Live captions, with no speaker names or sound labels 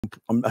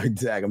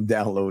Zach, I'm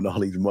downloading all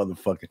these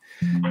motherfucking.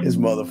 This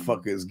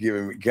motherfucker is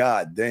giving me.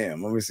 God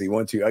damn. Let me see.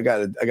 1, 2. I got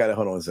to.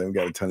 Hold on a second. I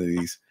got a ton of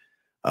these.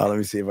 Let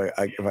me see if I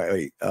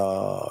wait.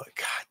 God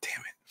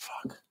damn it.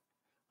 Fuck.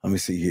 Let me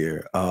see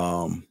here.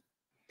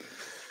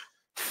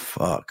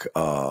 Fuck.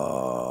 Hold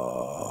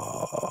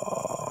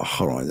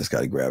on. I just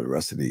got to grab the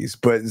rest of these.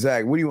 But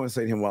Zach, what do you want to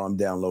say to him while I'm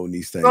downloading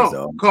these things?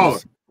 No, caller.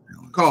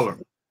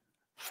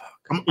 Fuck.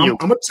 I'm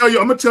gonna tell you.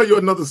 I'm gonna tell you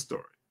another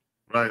story.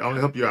 Right. I'm gonna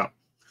help you out.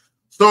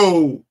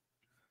 So,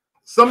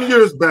 some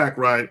years back,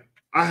 right,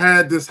 I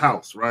had this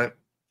house, right,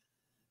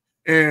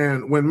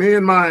 and when me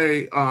and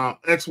my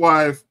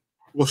ex-wife,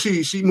 well,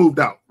 she moved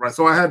out, right.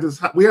 So I had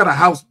this. We had a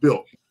house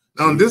built.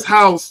 Now, this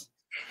house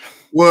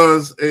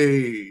was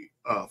a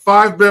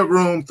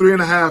 5-bedroom,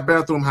 3.5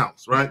 bathroom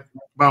house, right?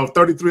 About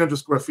 3,300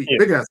 square feet,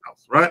 big ass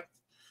house, right?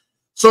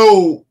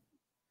 So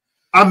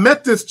I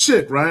met this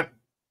chick, right?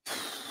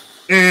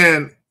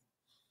 And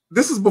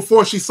this is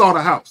before she saw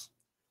the house.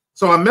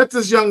 So I met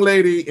this young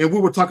lady and we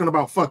were talking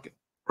about fucking,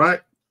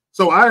 right?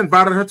 So I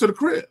invited her to the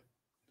crib.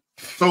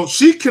 So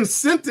she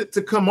consented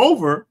to come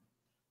over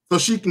so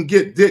she can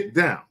get dick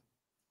down.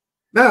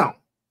 Now,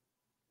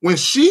 when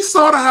she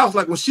saw the house,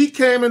 like when she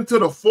came into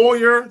the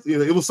foyer,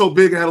 it was so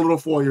big, it had a little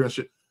foyer and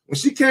shit. When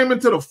she came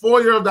into the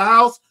foyer of the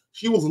house,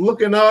 she was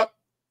looking up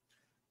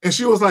and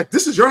she was like,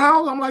 "This is your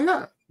house?" I'm like,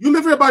 "Yeah." "You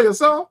live here by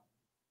yourself?"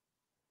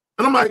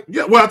 And I'm like,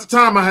 "Yeah." Well, at the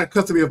time I had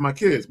custody of my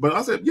kids, but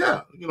I said,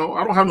 "Yeah, I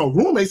don't have no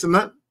roommates or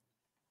nothing."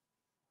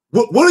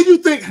 What do you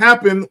think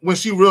happened when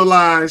she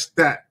realized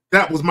that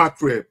that was my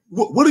crib?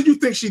 What do you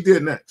think she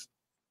did next?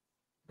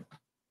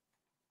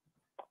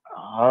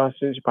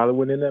 Shit, she probably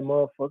went in that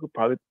motherfucker,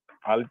 probably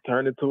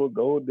turned into a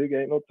gold digger,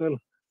 ain't no telling.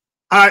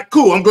 All right,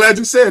 cool. I'm glad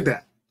you said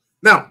that.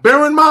 Now,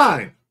 bear in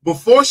mind,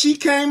 before she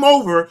came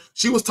over,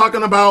 she was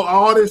talking about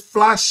all this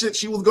fly shit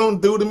she was going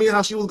to do to me,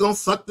 how she was going to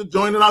suck the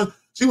joint and all.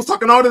 She was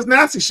talking all this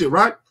nasty shit,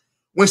 right?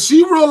 When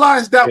she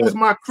realized that was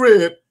my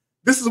crib,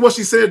 this is what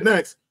she said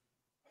next.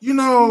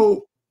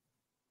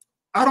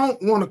 I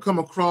don't want to come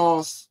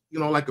across,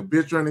 like a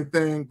bitch or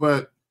anything,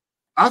 but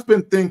I've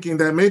been thinking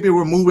that maybe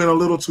we're moving a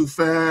little too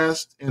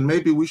fast and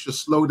maybe we should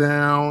slow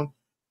down.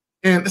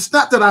 And it's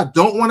not that I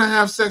don't want to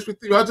have sex with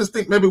you. I just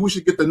think maybe we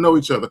should get to know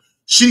each other.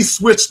 She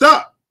switched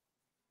up,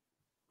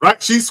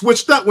 right? She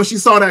switched up when she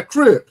saw that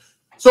crib.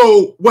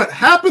 So what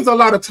happens a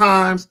lot of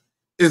times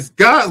is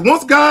guys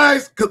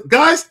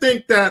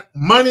think that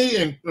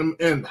money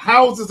and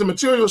houses and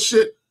material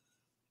shit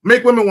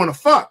make women want to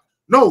fuck.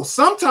 No,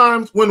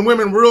 sometimes when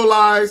women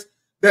realize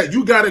that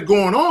you got it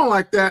going on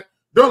like that,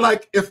 they're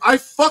like, if I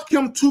fuck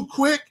him too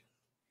quick,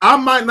 I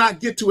might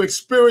not get to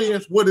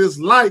experience what it's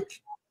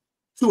like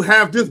to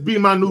have this be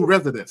my new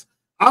residence.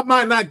 I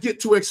might not get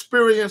to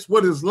experience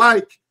what it's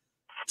like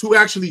to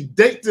actually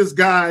date this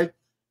guy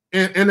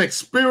and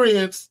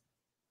experience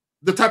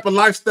the type of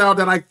lifestyle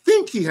that I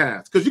think he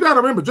has. Because you got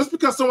to remember, just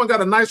because someone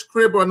got a nice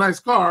crib or a nice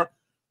car,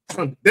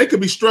 they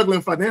could be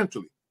struggling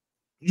financially.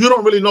 You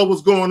don't really know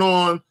what's going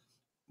on,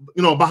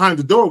 behind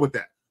the door with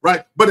that,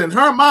 right? But in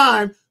her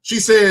mind, she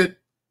said,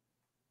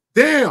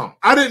 "Damn,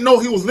 I didn't know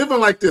he was living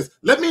like this.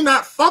 Let me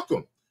not fuck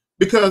him.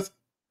 Because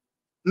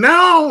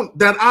now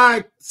that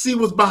I see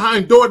what's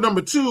behind door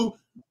number 2,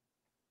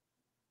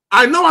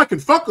 I know I can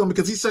fuck him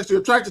because he's sexually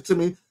attracted to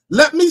me.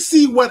 Let me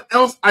see what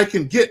else I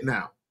can get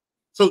now."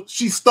 So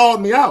she stalled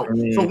me out.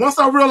 So once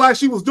I realized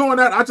she was doing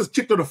that, I just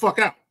kicked her the fuck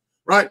out,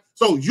 right?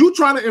 So you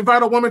trying to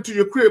invite a woman to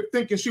your crib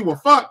thinking she will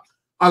fuck.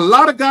 A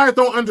lot of guys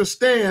don't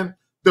understand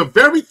the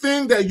very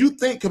thing that you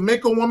think can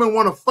make a woman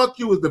want to fuck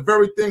you is the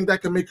very thing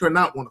that can make her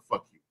not want to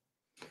fuck you.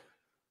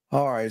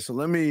 All right, so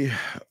let me,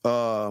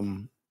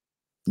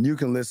 you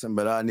can listen,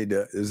 but I need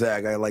to,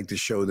 Zach, I like to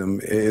show them.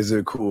 Is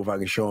it cool if I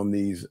can show them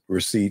these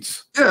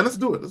receipts? Yeah, let's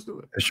do it.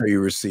 I'll show you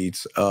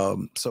receipts.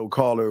 So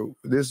caller,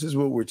 this is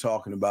what we're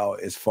talking about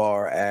as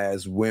far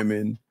as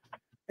women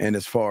and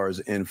as far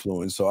as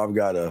influence. So I've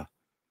got to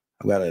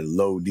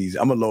load these.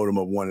 I'm gonna load them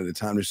up one at a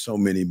time. There's so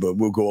many, but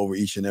we'll go over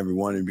each and every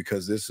one. And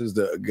because this is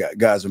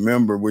guys,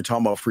 remember, we're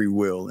talking about free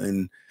will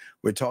and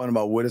we're talking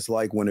about what it's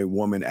like when a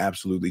woman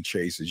absolutely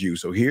chases you.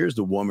 So here's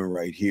the woman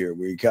right here.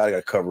 We gotta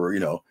cover,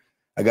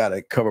 I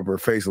gotta cover up her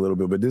face a little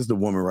bit, but this is the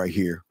woman right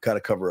here. Gotta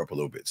cover her up a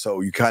little bit.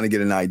 So you kind of get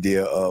an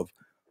idea of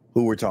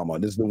who we're talking about.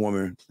 This is the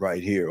woman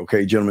right here.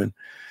 Okay, gentlemen.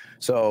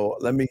 So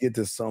let me get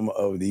to some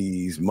of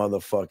these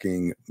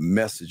motherfucking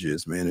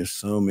messages, man. There's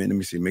so many. Let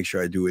me see. Make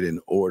sure I do it in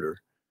order.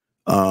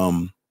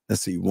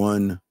 Let's see,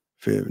 1,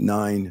 5,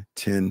 9,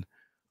 10.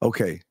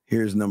 Okay,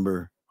 here's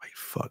number. Wait,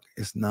 fuck.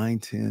 It's 9,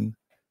 10,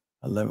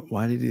 11.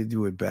 Why did they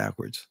do it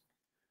backwards?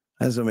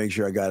 I just want to make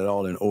sure I got it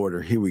all in order.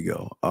 Here we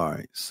go. All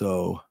right,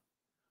 so,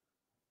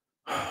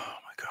 oh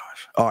my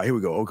gosh. All right, here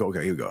we go.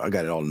 Okay, here we go. I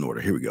got it all in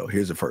order. Here we go.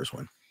 Here's the first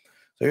one.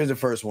 So here's the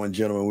first one,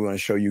 gentlemen. We want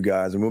to show you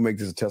guys, and we'll make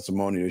this a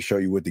testimony to show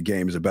you what the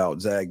game is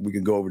about. Zach, we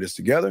can go over this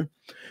together,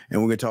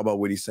 and we're going to talk about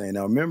what he's saying.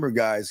 Now, remember,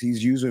 guys,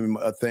 he's using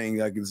a thing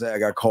like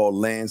Zach I call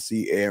land,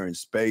 sea, air, and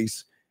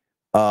space.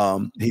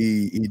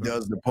 He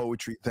does the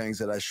poetry things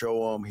that I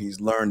show him. He's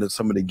learned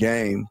some of the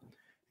game,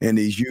 and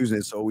he's using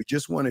it. So we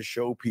just want to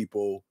show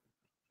people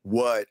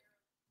what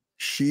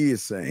she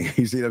is saying.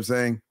 You see what I'm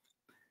saying?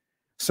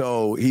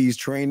 So he's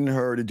training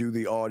her to do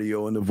the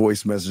audio and the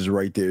voice message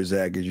right there,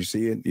 Zach. Did you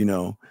see it? You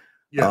know,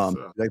 Yes,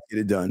 let's get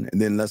it done. And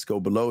then let's go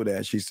below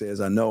that. She says,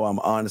 I know I'm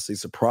honestly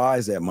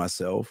surprised at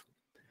myself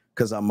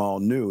because I'm all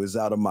new. It's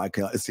out of my,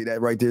 see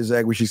that right there,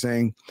 Zach, what she's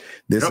saying?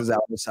 This is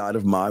outside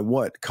of my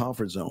what?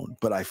 Comfort zone.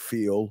 But I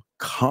feel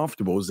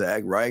comfortable,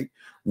 Zach, right?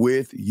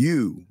 With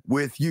you,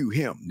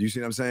 him. Do you see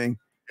what I'm saying?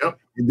 Yep.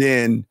 And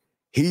then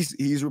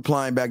he's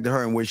replying back to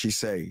her, and what she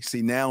say?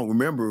 See, now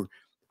remember,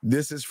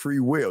 this is free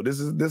will. This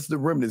is the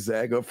remnant,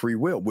 Zach, of free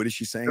will. What is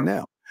she saying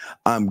now?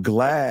 I'm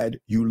glad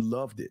you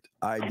loved it.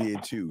 I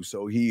did too.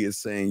 So he is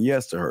saying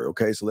yes to her.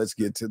 Okay, so let's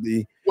get to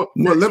the. Well,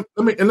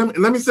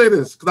 let me say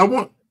this, because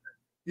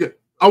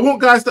I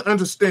want guys to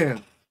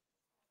understand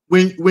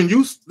when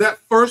you that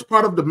first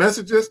part of the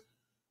messages,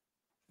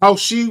 how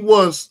she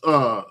was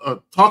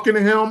talking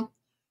to him,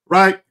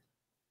 right?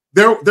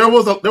 There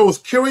was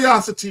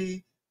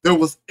curiosity, there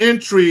was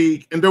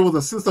intrigue, and there was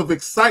a sense of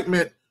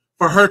excitement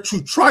for her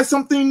to try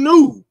something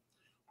new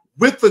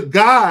with the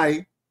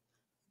guy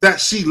that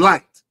she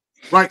liked,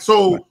 right?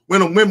 So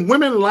when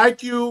women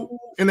like you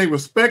and they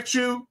respect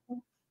you,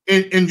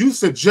 and you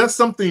suggest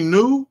something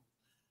new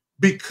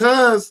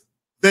because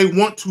they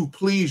want to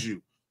please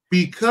you,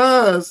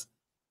 because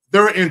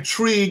they're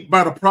intrigued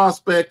by the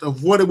prospect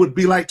of what it would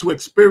be like to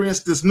experience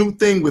this new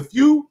thing with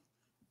you,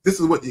 this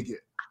is what you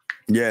get.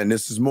 Yeah, and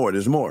this is more.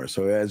 There's more.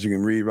 So as you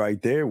can read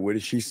right there, what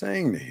is she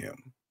saying to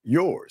him?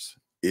 Yours.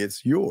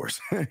 It's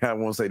yours. I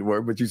won't say the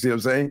word, but you see what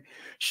I'm saying?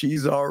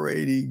 She's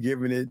already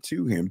giving it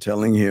to him,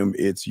 telling him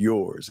it's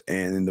yours.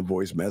 And in the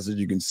voice message,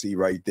 you can see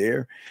right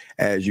there,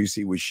 as you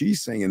see what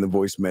she's saying in the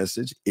voice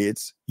message,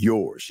 it's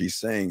yours. She's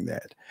saying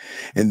that.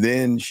 And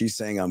then she's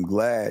saying, I'm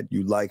glad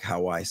you like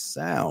how I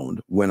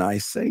sound when I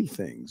say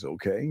things.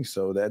 Okay.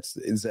 So that's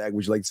Zach.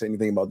 Would you like to say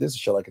anything about this, or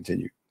shall I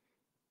continue?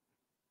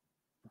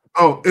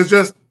 Oh, it's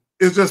just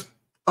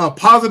a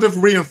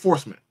positive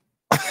reinforcement,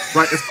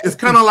 right? It's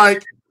kind of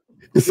like,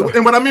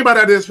 and what I mean by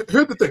that is,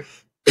 here's the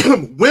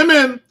thing.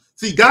 Women,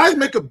 see, guys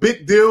make a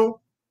big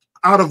deal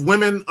out of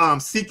women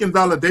seeking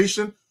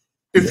validation.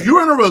 If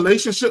you're in a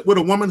relationship with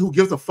a woman who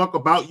gives a fuck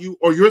about you,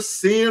 or you're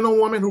seeing a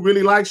woman who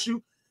really likes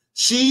you,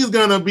 she's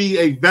gonna be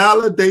a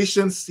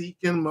validation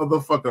seeking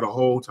motherfucker the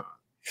whole time.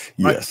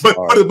 Yes. Right?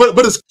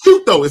 But it's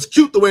cute though. It's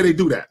cute the way they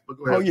do that.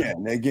 Oh yeah.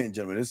 And again,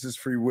 gentlemen, this is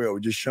free will. We're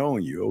just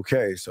showing you.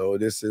 Okay. So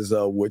this is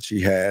what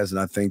she has.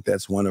 And I think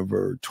that's one of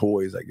her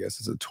toys. I guess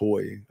it's a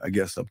toy, I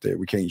guess, up there.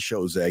 We can't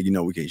show Zag. You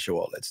know, we can't show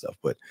all that stuff.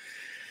 But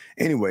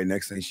anyway,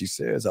 next thing she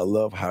says, I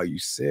love how you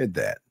said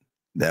that.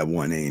 That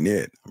one ain't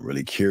it. I'm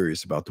really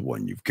curious about the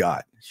one you've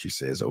got. She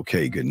says,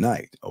 okay, good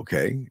night.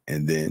 Okay.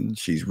 And then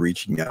she's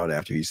reaching out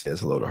after he says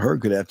hello to her.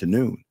 Good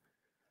afternoon.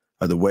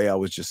 The way I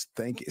was just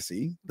thinking,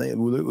 see,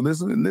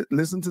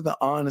 listen to the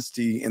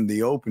honesty and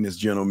the openness,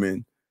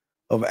 gentlemen,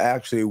 of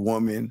actually a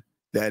woman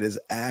that is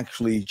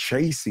actually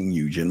chasing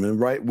you, gentlemen.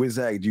 Right? With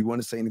Zach, do you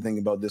want to say anything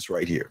about this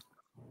right here?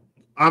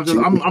 I'm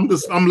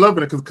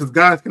loving it because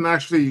guys can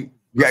actually.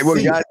 Yeah,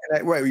 well, guys,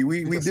 right.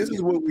 This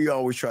is what we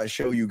always try to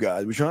show you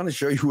guys. We're trying to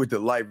show you what the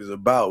life is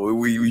about.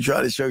 We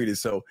try to show you this.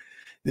 So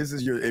this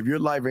is if your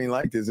life ain't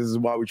like this is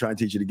why we're trying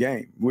to teach you the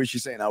game. What is she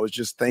saying? I was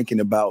just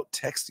thinking about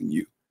texting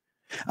you.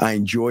 I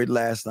enjoyed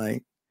last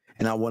night,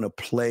 and I want to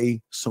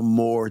play some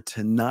more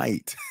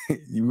tonight.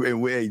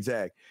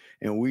 Zach,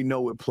 and we know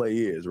what play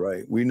is,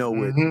 right? We know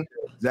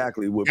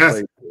exactly what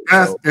play is.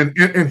 Yes. So,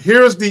 and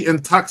here's the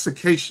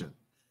intoxication.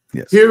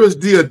 Yes. Here is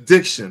the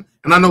addiction.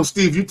 And I know,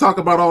 Steve, you talk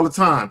about all the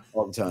time.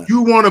 All the time.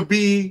 You want to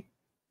be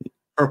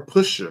her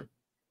pusher.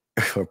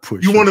 Her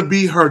pusher. You want to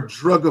be her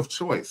drug of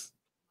choice.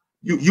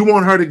 You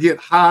want her to get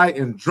high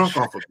and drunk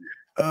off of you.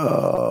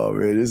 Oh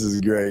man, this is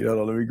great. Hold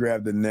on, let me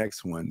grab the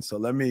next one. So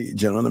let me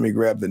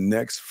grab the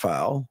next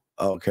file.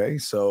 Okay,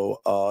 so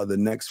the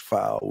next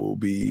file will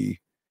be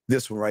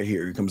this one right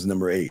here. Here comes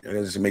number 8. I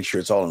gotta just make sure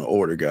it's all in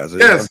order, guys.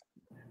 Yes,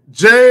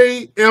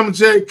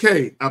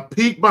 JMJK, a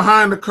peek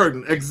behind the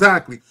curtain.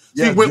 Exactly.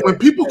 Yes, see, when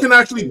people can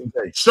actually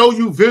show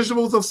you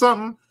visuals of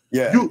something,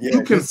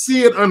 you can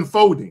see it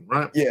unfolding,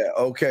 right? Yeah.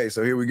 Okay.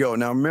 So here we go.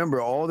 Now remember,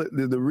 all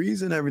the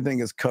reason everything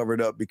is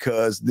covered up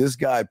because this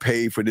guy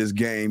paid for this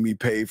game. He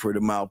paid for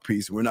the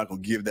mouthpiece. We're not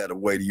going to give that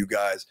away to you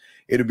guys.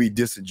 It'll be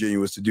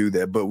disingenuous to do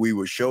that, but we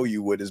will show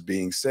you what is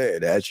being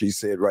said. As she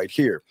said right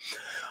here.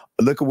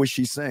 Look at what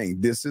she's saying.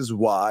 This is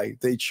why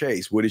they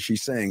chase. What is she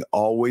saying?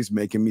 Always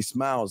making me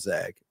smile,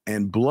 Zach,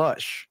 and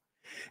blush.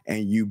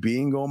 And you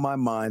being on my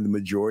mind the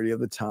majority of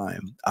the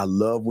time. I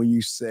love when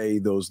you say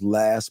those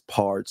last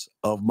parts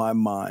of my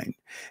mind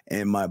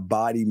and my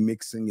body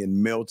mixing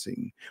and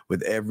melting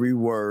with every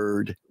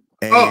word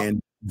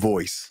and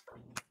voice.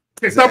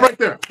 Okay, stop right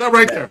there. Stop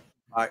right there.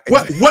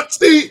 What,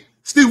 Steve?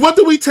 Steve, what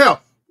do we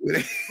tell?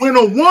 When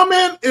a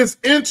woman is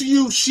into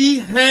you, she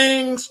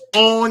hangs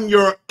on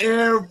your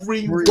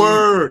every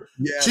word.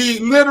 Yes. She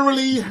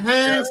literally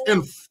hangs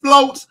and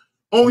floats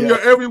on your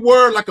every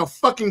word like a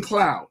fucking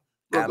cloud.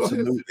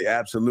 Absolutely,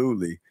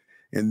 absolutely.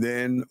 And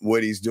then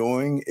what he's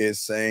doing is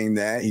saying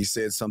that he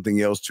said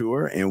something else to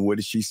her. And what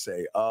did she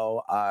say?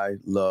 Oh, I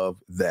love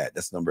that.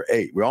 That's number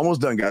 8. We're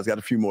almost done, guys. Got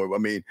a few more. I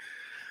mean,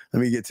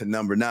 let me get to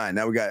number 9.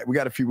 Now we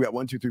got a few. We got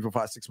 1, 2, 3, 4,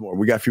 5, 6 more.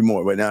 We got a few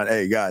more. But now,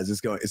 hey guys,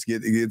 it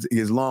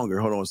gets longer.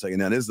 Hold on a second.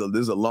 Now this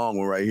is a long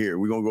one right here.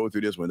 We're gonna go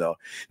through this one though.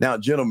 Now,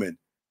 gentlemen,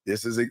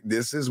 this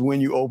is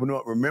when you open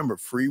up. Remember,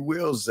 free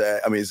will,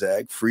 Zach.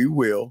 Free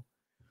will.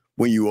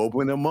 When you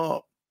open them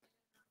up,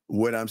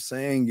 what I'm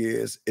saying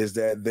is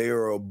that they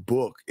are a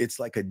book. It's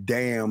like a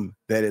dam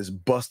that is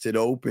busted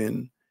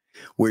open,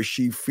 where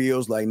she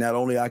feels like not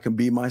only I can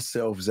be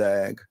myself,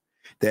 Zach,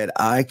 that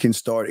I can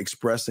start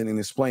expressing and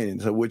explaining.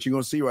 So what you're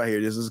going to see right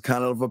here, this is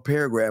kind of a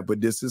paragraph, but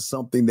this is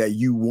something that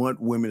you want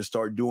women to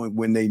start doing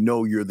when they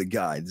know you're the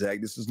guy. Zach,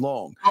 this is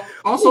long.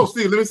 Also,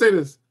 Steve, let me say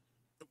this.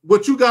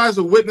 What you guys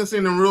are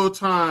witnessing in real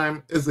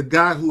time is a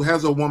guy who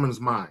has a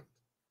woman's mind.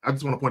 I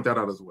just want to point that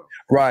out as well.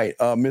 Right.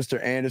 Mr.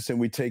 Anderson,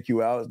 we take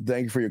you out.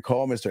 Thank you for your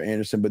call, Mr.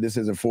 Anderson, but this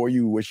isn't for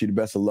you. We wish you the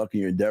best of luck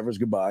in your endeavors.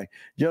 Goodbye.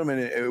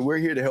 Gentlemen, we're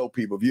here to help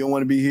people. If you don't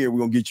want to be here, we're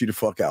going to get you the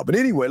fuck out. But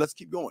anyway, let's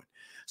keep going.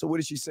 So what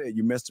did she say?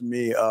 You messaged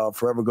me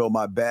forever ago.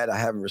 My bad. I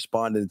haven't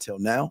responded until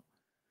now.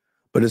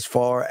 But as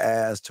far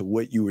as to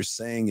what you were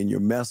saying in your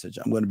message,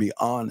 I'm going to be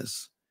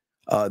honest.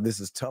 This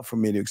is tough for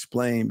me to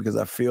explain because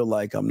I feel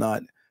like I'm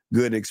not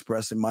good at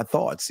expressing my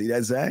thoughts. See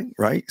that, Zach?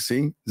 Right?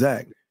 See,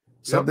 Zach?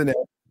 Something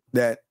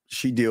that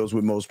she deals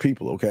with most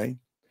people, okay?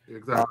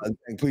 Exactly.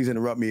 And please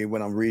interrupt me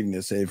when I'm reading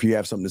this if you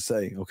have something to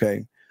say,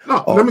 okay?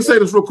 No, let me say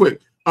this real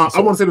quick. I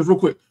want to say this real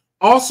quick.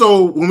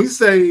 Also, when we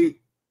say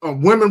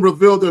women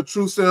reveal their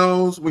true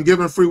selves when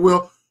given free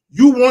will,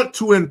 you want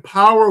to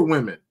empower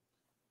women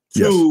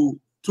to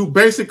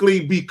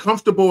basically be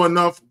comfortable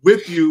enough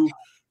with you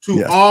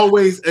to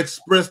always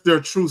express their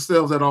true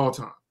selves at all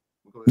times.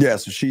 Yeah,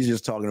 so she's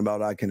just talking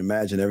about I can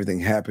imagine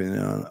everything happening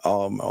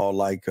all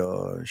like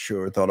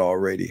sure thought I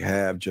already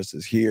have, just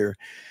as here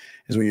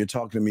is when you're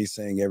talking to me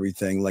saying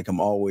everything like I'm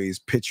always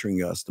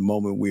picturing us the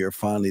moment we are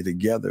finally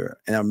together.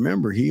 And I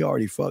remember he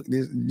already fucked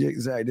this.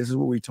 Zach, this is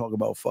what we talk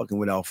about fucking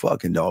without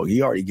fucking, dog.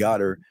 He already got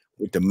her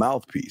with the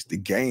mouthpiece,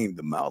 the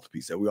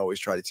mouthpiece that we always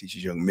try to teach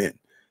as young men.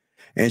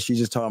 And she's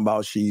just talking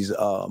about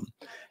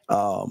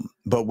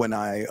but when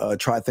I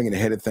try thinking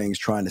ahead of things,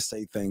 trying to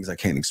say things I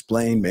can't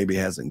explain, maybe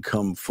it hasn't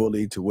come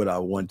fully to what I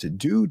want to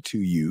do to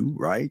you,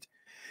 right?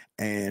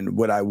 And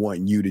what I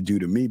want you to do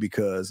to me,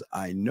 because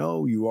I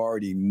know you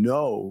already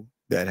know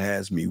that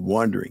has me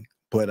wondering,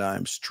 but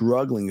I'm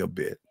struggling a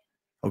bit,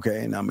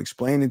 okay? And I'm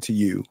explaining to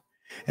you,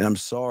 and I'm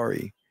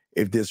sorry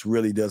if this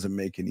really doesn't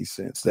make any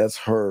sense. That's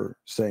her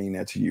saying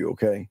that to you,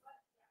 okay?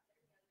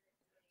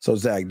 So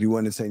Zach, do you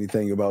want to say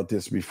anything about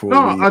this before?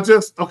 No,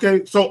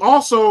 okay. So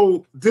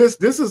also this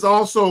is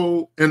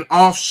also an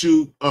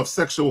offshoot of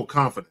sexual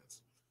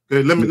confidence.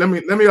 Okay, let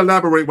me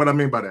elaborate what I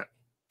mean by that.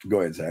 Go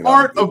ahead, Zach.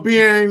 Part of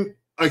being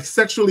a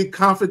sexually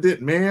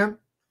confident man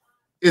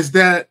is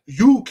that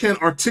you can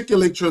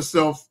articulate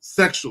yourself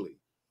sexually.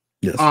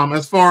 Yes.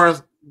 As far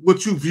as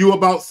what you view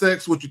about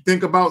sex, what you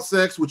think about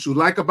sex, what you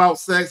like about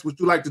sex, what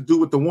you like to do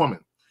with the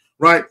woman,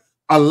 right?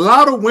 A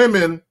lot of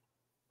women,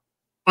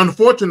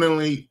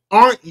 unfortunately,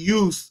 aren't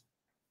used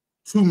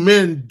to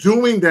men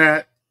doing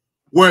that,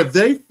 where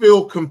they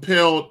feel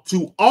compelled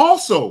to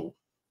also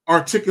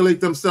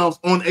articulate themselves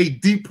on a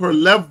deeper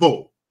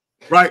level,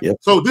 right? Yep.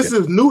 So this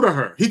is new to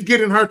her. He's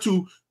getting her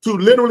to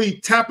literally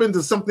tap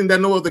into something that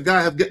no other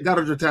guy has got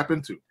her to tap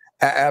into.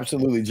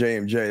 Absolutely,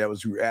 JMJ. That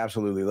was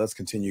absolutely. Let's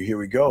continue. Here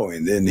we go.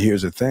 And then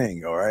here's the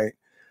thing, all right?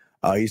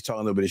 He's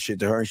talking a little bit of shit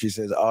to her, and she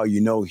says, oh,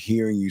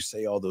 hearing you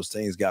say all those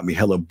things got me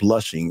hella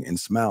blushing and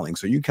smiling.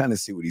 So you kind of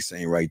see what he's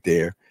saying right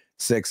there.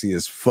 Sexy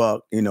as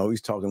fuck.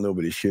 He's talking a little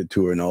bit of shit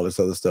to her and all this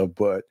other stuff,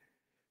 but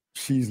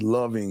she's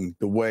loving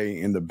the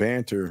way in the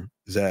banter,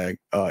 Zach.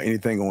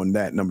 Anything on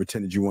that? Number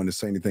 10, did you want to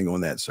say anything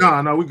on that,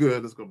 sir? No, we're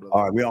good. Let's go, brother.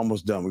 All right, we're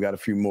almost done. We got a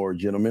few more,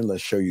 gentlemen.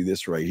 Let's show you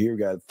this right here. We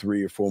got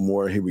 3 or 4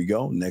 more. Here we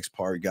go. Next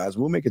part, guys.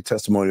 We'll make a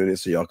testimony of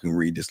this so y'all can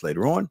read this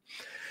later on.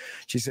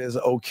 She says,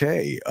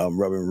 okay,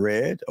 rubbing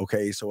red.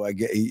 Okay, so I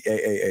get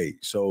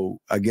so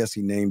I guess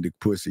he named the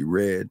pussy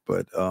Red,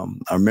 but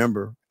I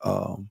remember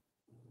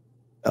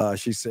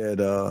she said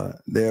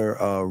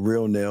they're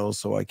real nails,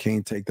 so I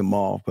can't take them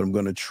off, but I'm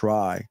gonna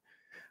try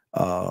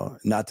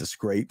not to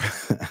scrape.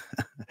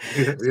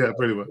 yeah,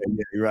 pretty much.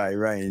 Yeah,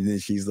 right. And then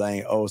she's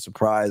like, oh,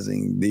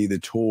 surprising, the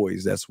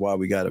toys. That's why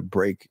we got to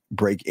break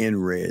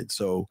in Red.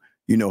 So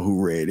you know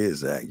who Red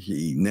is.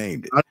 He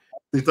named it.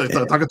 He's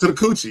talking to the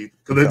coochie,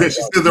 because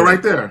she says it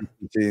right there.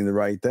 Saying the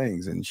right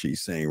things, and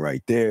she's saying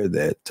right there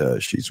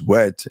that she's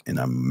wet, and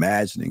I'm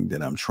imagining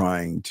that I'm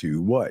trying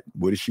to what?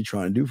 What is she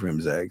trying to do for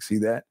him, Zach? See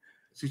that?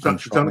 She's trying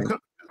to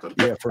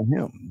yeah, for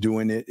him,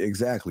 doing it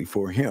exactly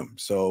for him.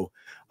 So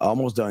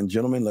almost done,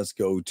 gentlemen. Let's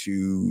go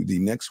to the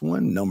next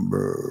one,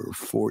 number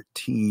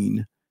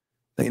 14.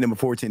 I think number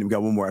 14. We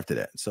got one more after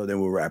that, so then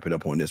we'll wrap it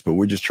up on this. But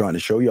we're just trying to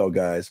show y'all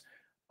guys.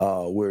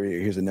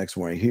 Here's the next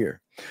one right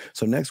here.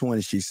 So next one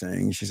is she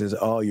says,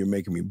 oh, you're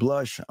making me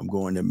blush. I'm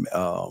going to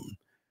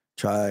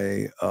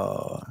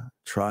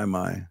try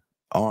my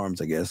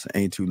arms, I guess.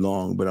 Ain't too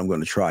long, but I'm going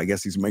to try. I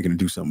guess he's making her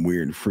do something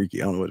weird and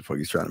freaky. I don't know what the fuck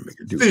he's trying to make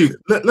her do. Steve,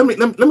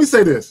 let me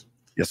say this.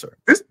 Yes, sir.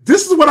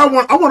 This is what I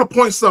want. I want to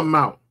point something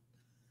out.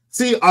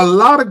 See, a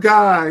lot of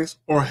guys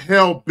are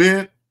hell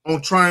bent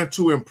on trying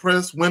to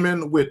impress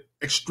women with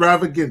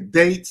extravagant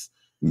dates,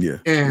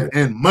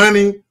 and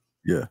money.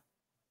 Yeah.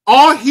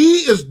 All he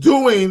is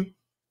doing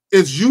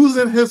is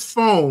using his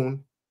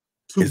phone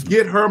to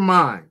get her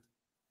mind.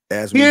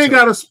 He ain't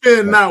got to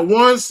spend not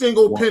one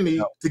single penny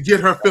to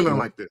get her feeling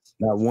like this.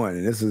 Not one.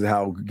 And this is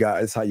how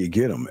it's how you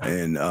get them.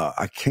 And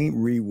I can't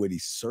read what he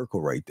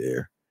circled right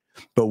there.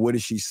 But what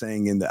is she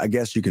saying in the, I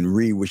guess you can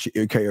read what she,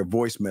 okay, her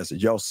voice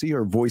message. Y'all see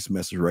her voice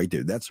message right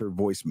there. That's her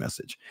voice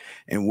message.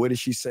 And what does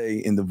she say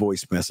in the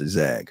voice message,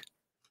 Zag?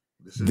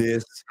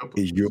 This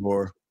is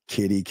your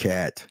kitty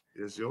cat.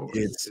 It's yours.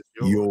 It's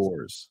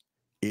yours.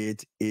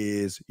 It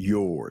is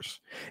yours.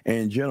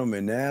 And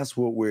gentlemen, that's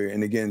what we're,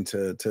 and again,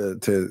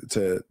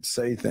 to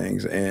say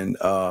things and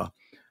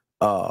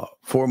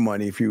for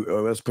money, if you,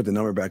 let's put the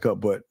number back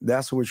up, but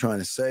that's what we're trying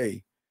to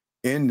say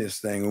in this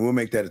thing, and we'll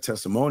make that a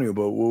testimonial.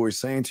 But what we're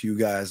saying to you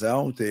guys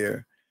out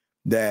there,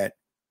 that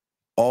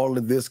all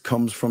of this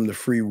comes from the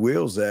free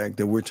wills act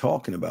that we're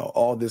talking about.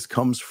 All this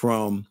comes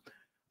from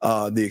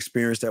the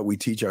experience that we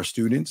teach our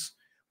students.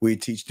 We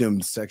teach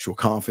them sexual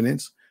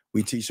confidence.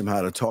 We teach them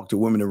how to talk to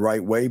women the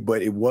right way.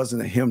 But it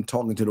wasn't him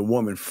talking to the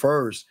woman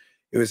first.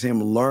 It was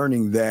him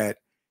learning that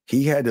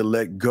he had to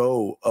let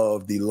go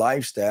of the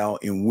lifestyle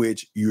in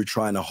which you're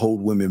trying to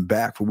hold women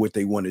back for what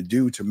they want to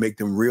do, to make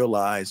them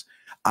realize,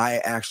 I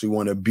actually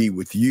want to be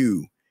with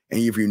you. And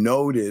if you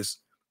notice,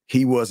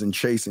 he wasn't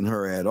chasing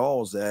her at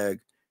all, Zag.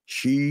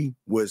 She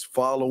was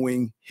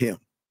following him.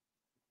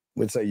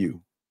 What say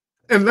you?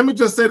 And let me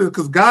just say this,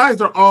 because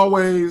guys are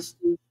always,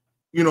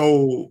 you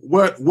know,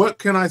 what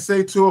can I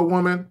say to a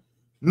woman?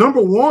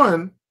 Number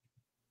one,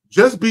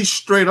 just be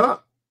straight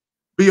up,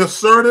 be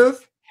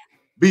assertive,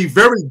 be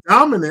very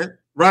dominant,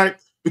 right?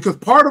 Because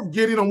part of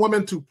getting a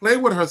woman to play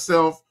with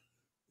herself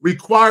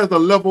requires a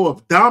level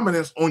of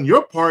dominance on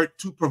your part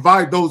to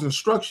provide those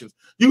instructions.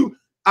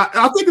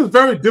 I think it's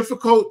very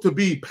difficult to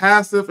be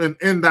passive and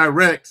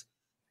indirect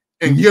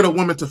and get a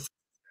woman to.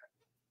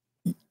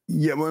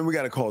 Yeah, well, we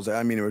got a call, Zach.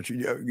 I mean, were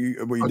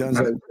you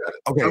done?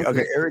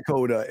 Okay. Area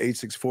code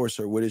 864,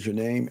 sir. What is your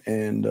name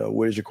and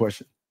what is your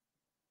question?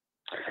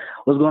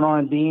 What's going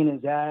on, Dean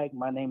and Zag?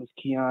 My name is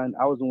Keon.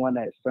 I was the one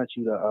that sent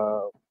you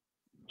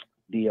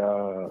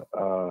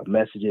the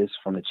messages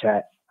from the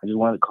chat. I just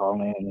wanted to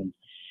call in and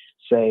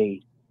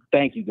say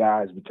thank you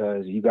guys,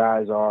 because you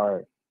guys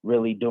are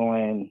really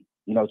doing,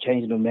 you know,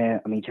 changing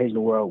the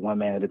world one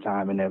man at a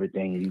time and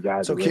everything. You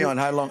guys. So Keon,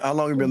 how long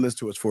have you been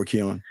listening to us for,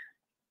 Keon?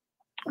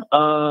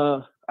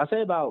 I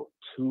say about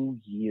 2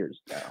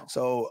 years now.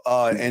 So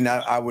and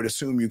I would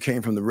assume you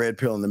came from the Red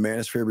Pill and the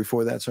Manosphere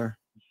before that, sir?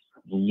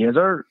 Yes,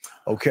 sir.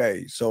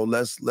 Okay, so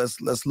let's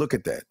look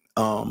at that.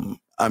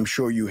 I'm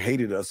sure you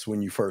hated us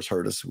when you first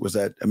heard us. Was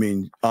that? I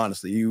mean,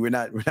 honestly, we're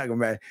not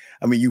gonna.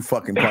 I mean, you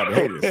fucking probably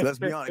hated us. Let's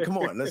be honest. Come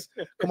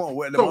on.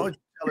 Why don't you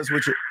tell us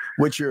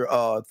what your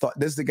thought?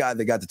 This is the guy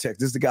that got the text.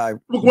 This is the guy.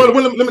 Well,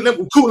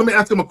 let me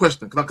ask him a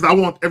question, because I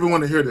want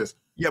everyone to hear this.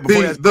 Yeah,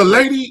 the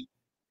lady.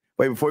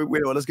 Wait,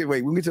 let's get.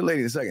 We'll get to the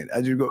lady in a second.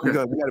 As you go, we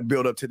got to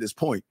build up to this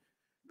point,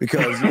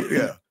 because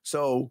yeah.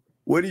 So,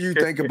 what did you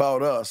think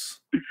about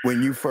us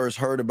when you first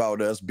heard about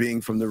us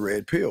being from the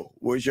Red Pill?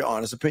 What was your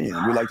honest opinion?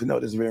 We'd like to know.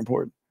 This is very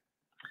important.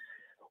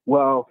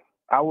 Well,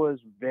 I was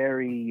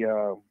very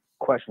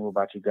questionable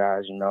about you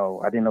guys. You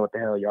know, I didn't know what the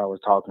hell y'all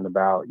was talking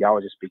about. Y'all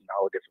were just speaking a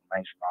whole different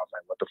language. I was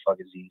like, what the fuck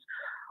is these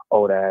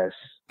old ass?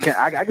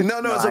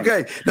 No, it's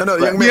okay. No,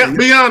 young man.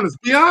 Be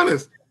honest. Be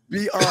honest.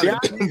 Be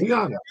honest.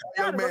 Young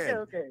man.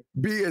 Okay.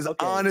 Be as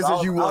honest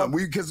as you want.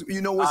 Because you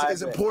know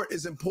what's important.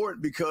 It's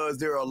important because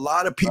there are a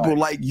lot of people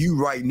like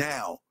you right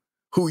now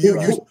who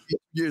you used to be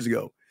years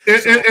ago.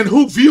 And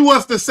who view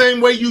us the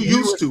same way you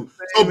used to.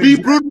 So be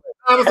brutally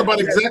honest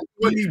about exactly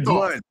what you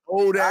thought.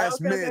 Old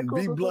ass men,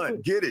 be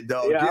blunt. Get it,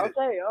 dog. Yeah,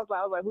 okay. I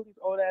was like, who these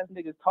old ass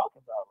niggas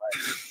talking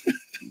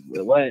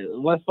about? Like,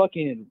 what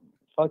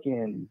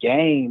fucking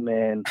game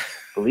and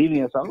believing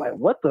in something? Like,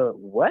 what?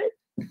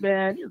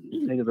 Man,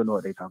 these niggas don't know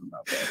what they talking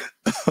about,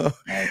 bro.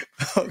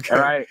 Okay. All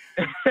right.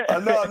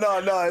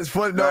 No, it's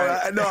funny. No,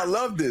 right. I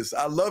love this.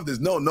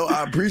 No,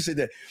 I appreciate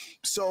that.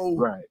 So,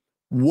 right.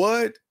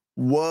 What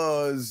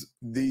was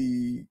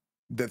the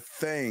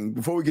thing,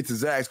 before we get to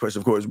Zach's question,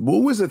 of course,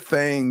 what was the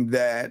thing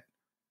that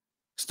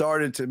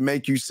started to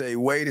make you say,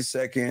 wait a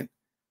second,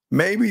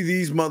 maybe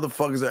these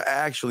motherfuckers are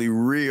actually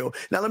real?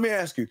 Now, let me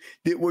ask you,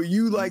 were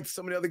you like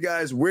some of the other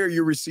guys, where are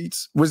your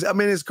receipts?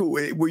 It's cool.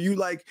 Were you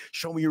like,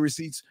 show me your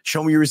receipts?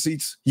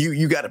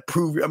 You got to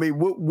prove. I mean,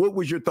 what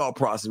was your thought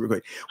process? Real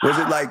quick? Was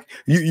it like,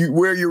 you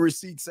where are your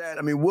receipts at?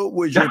 I mean, what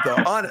was your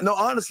thought?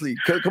 Honestly,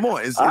 come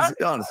on. It's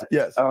honest.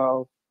 Yes.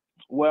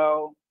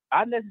 Well,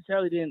 I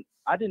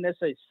didn't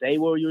necessarily say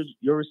where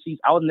your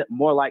receipts. I was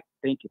more like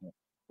thinking it,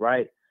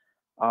 right?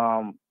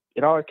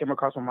 It always came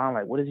across my mind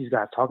like, what are these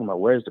guys talking about?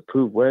 Where's the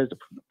proof? Where's the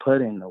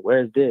pudding?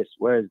 Where's this?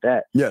 Where's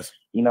that? Yes.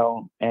 You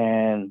know,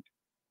 and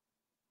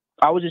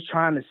I was just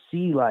trying to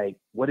see, like,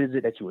 what is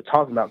it that you were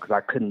talking about?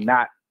 Because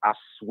I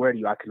swear to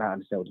you, I could not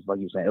understand what the fuck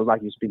you were saying. It was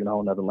like you were speaking a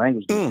whole nother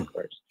language at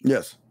first.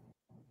 Yes.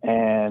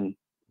 And,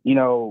 you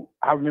know,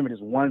 I remember this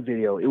one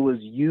video. It was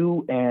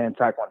you and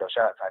Taekwondo.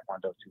 Shout out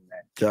Taekwondo too,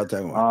 man. Shout out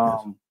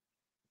Taekwondo. Yes.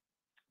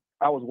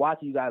 I was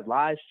watching you guys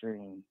live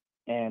stream,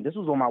 and this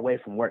was on my way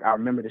from work. I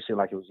remember this shit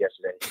like it was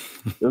yesterday.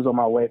 It was on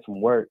my way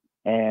from work,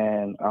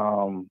 and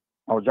I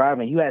was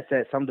driving. You had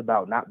said something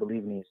about not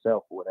believing in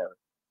yourself or whatever.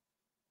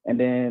 And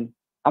then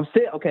I'm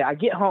sitting, okay, I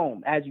get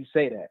home as you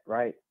say that,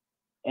 right?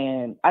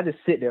 And I just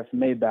sit there for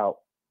maybe about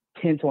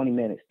 10, 20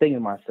 minutes thinking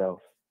to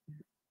myself,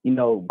 you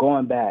know,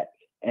 going back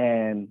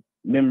and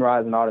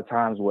memorizing all the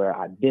times where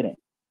I didn't,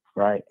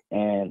 right?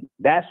 And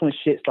that's when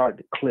shit started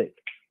to click,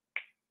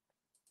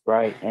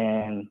 right?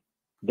 And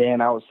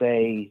then I would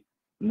say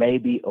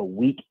maybe a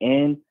week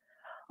in,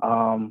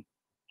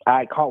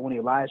 I caught one of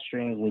your live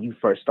streams when you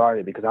first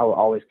started, because I would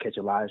always catch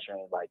a live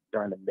stream like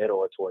during the middle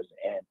or towards the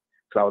end,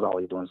 because I was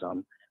always doing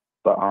something.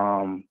 But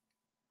when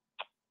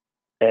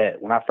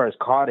I first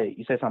caught it,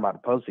 you said something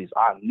about the post fees.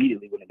 I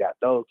immediately went and got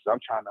those, because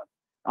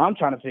I'm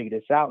trying to figure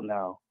this out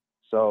now.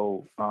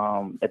 So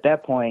at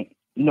that point,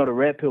 you know, the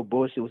red pill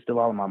bullshit was still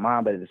all in my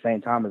mind, but at the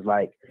same time, it's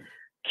like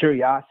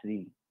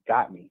curiosity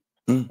got me,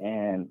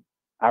 and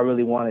I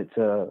really wanted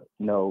to,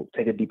 you know,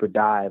 take a deeper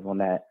dive on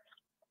that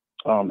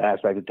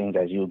aspect of things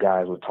as you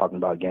guys were talking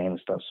about game and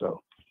stuff.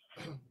 So,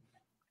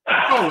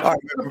 let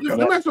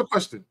me ask you a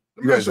question.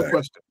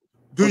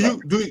 Do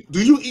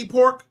you eat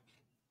pork?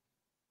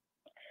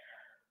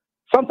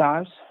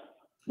 Sometimes,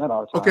 not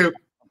all the time. Okay.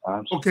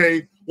 Sometimes.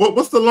 Okay.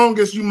 What's the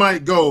longest you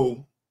might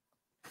go?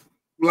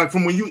 Like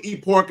from when you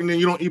eat pork and then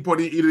you don't eat pork,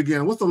 and you eat it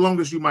again. What's the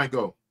longest you might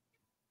go?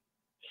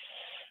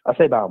 I'd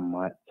say about a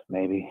month,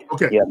 maybe.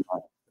 Okay. Yeah. A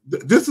month.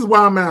 This is why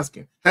I'm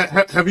asking.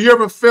 Have you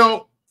ever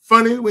felt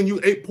funny when you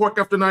ate pork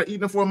after not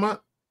eating it for a month?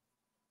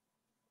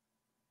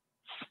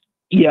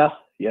 Yeah.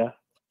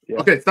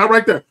 Okay, stop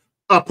right there.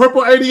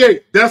 Purple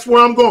 88. That's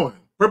where I'm going.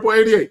 Purple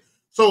 88.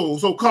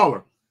 So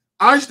caller,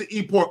 I used to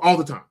eat pork all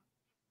the time,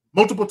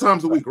 multiple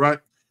times a week, right?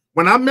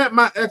 When I met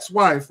my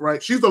ex-wife,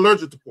 right, she's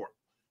allergic to pork.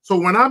 So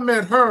when I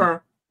met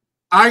her,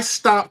 I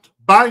stopped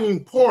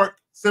buying pork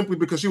simply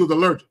because she was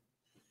allergic.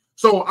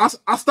 So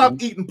I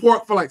stopped eating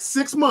pork for like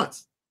 6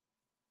 months.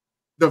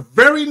 The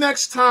very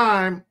next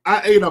time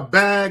I ate a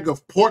bag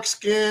of pork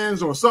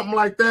skins or something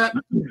like that,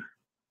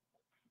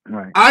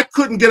 right, I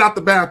couldn't get out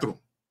the bathroom.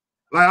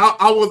 Like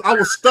I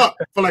was stuck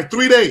for like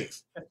 3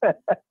 days.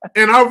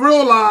 And I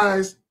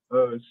realized,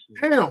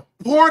 damn,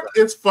 pork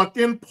is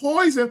fucking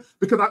poison,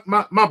 because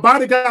my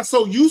body got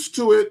so used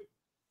to it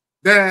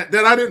that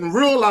I didn't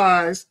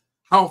realize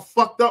how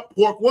fucked up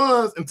pork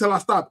was until I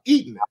stopped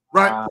eating it,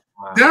 right?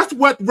 That's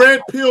what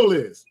red pill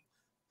is.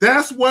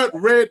 That's what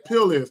red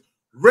pill is.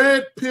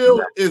 Red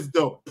pill is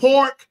the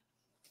pork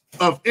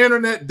of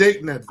internet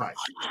dating advice,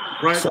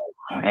 right? So,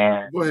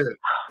 go ahead.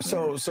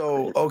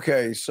 So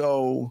okay,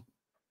 so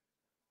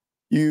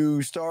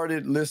you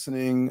started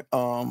listening,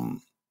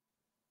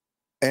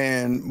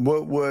 and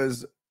what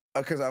was,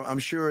 because I'm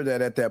sure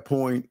that at that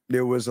point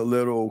there was a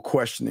little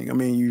questioning. I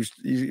mean,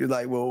 you're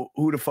like, well,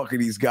 who the fuck are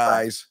these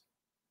guys?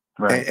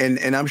 Right.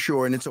 And I'm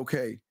sure, and it's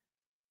okay.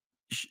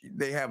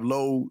 They have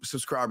low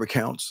subscriber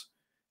counts,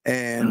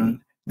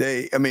 and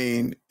I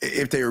mean,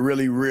 if they're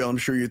really real, I'm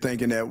sure you're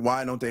thinking that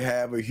why don't they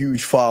have a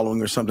huge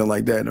following or something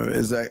like that? Or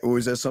is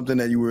that something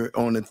that you were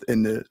on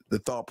in the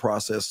thought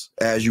process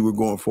as you were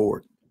going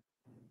forward?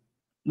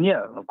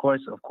 Yeah, of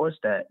course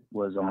that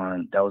was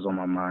on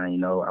my mind. You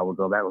know, I would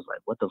go back, I was like,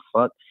 what the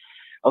fuck?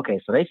 Okay,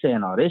 so they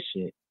saying all this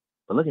shit,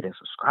 but look at their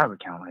subscriber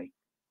count.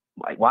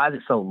 Like why is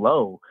it so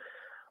low?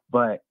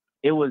 But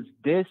it was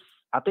this,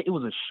 I think it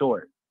was a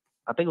short.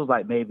 I think it was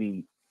like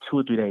maybe 2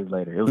 or 3 days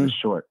later. It was a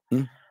short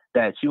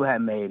that you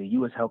had made, and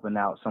you was helping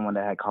out someone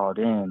that had called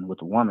in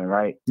with a woman,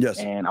 right? Yes.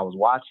 And I was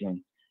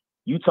watching.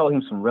 You told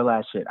him some real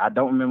ass shit. I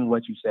don't remember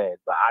what you said,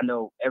 but I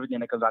know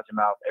everything that comes out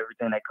your mouth,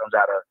 everything that comes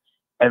out of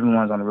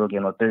everyone's on the real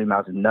game or 30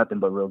 mouths is nothing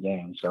but real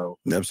game. So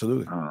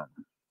absolutely.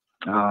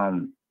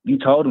 You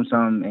told him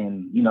something,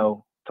 and you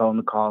know, told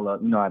him to call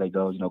up. You know how they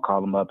goes. You know,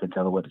 call him up and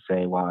tell her what to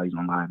say while he's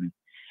on live. And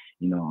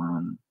you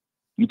know,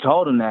 you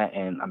told him that,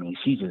 and I mean,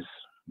 she just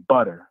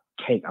butter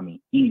cake. I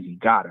mean, easy,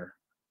 got her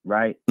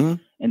right. And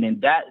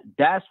then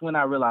that's when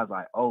I realized,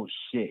 like, oh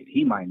shit,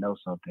 he might know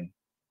something.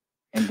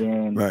 And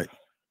then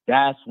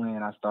that's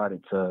when I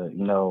started to,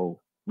 you know,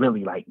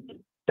 really like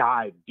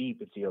dive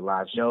deep into your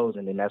live shows.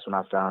 And then that's when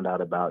I found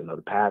out about, you know,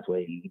 the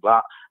pathway and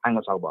blah. I ain't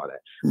gonna talk about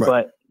that.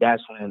 But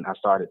that's when I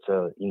started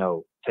to, you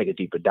know, take a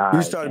deeper dive.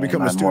 You started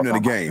becoming a student of the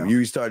game. Myself.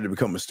 You started to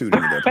become a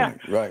student at that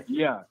point, right?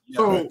 Yeah.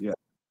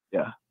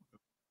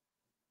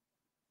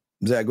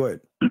 Zach, go ahead.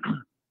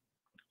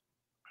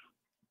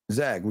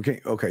 Zach, we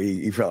can't. Okay,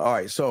 he fell. All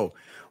right. So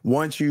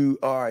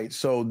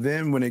so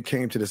then when it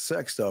came to the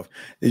sex stuff,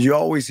 did you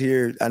always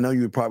hear? I know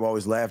you would probably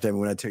always laugh at me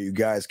when I tell you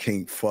guys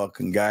can't fuck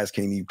and guys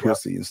can't eat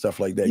pussy and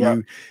stuff like that.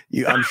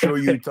 I'm sure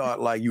you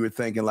thought, like, you were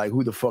thinking, like,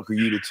 who the fuck are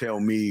you to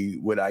tell me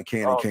what I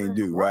can and can't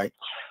do, right?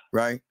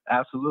 right?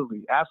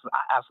 Absolutely. I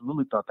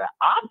absolutely thought that.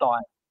 I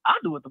thought I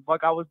knew what the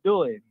fuck I was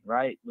doing,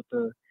 right? With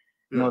the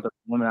the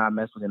women I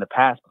messed with in the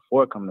past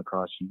before coming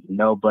across you,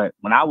 but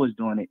when I was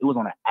doing it, it was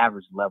on an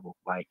average level.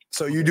 Like,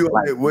 so you do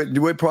like,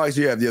 what products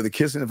do you have? The other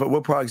kissing?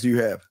 What products do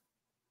you have?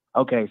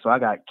 Okay, so I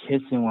got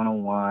Kissing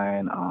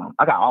 101.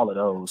 I got all of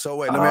those. So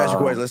wait, let me ask you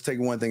a question. Let's take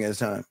one thing at a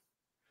time.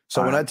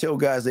 So when I tell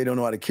guys they don't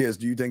know how to kiss,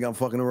 do you think I'm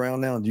fucking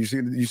around now? Do you see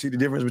the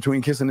difference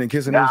between kissing and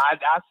kissing? Nah,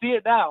 I see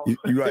it now.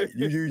 You're right.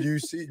 You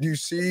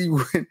see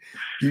when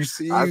you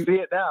see. I see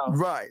it now.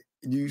 Right.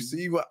 You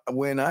see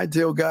when I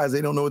tell guys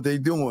they don't know what they're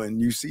doing,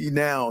 you see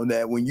now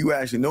that when you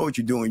actually know what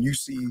you're doing, you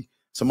see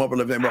some upper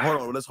left hand. But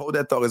hold on, let's hold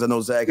that thought because I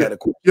know Zach had a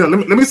question. Yeah,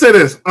 let me say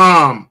this.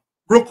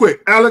 Real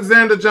quick,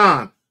 Alexander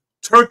John,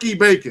 turkey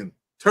bacon.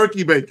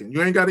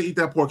 You ain't got to eat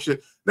that pork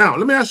shit. Now,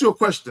 let me ask you a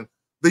question.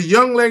 The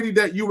young lady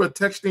that you were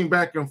texting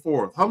back and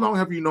forth, how long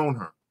have you known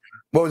her?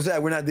 Well,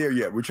 Zach, we're not there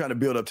yet. We're trying to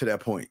build up to that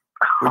point.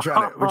 We're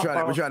trying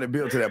to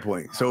build to that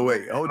point. So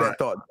wait, hold that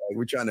thought.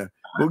 We'll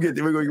get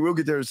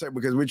there in a second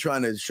because we're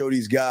trying to show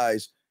these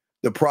guys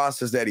the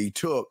process that he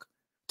took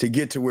to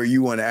get to where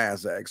you want to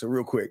ask, Zach. So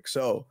real quick.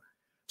 So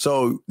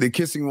the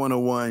Kissing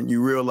 101,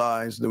 you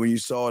realized that when you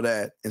saw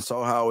that and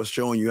saw how I was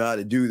showing you how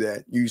to do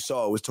that, you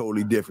saw it was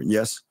totally different.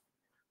 Yes?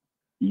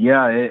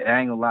 Yeah, it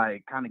ain't gonna lie,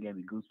 it kind of gave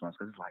me goosebumps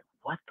because it's like,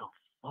 what the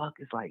fuck?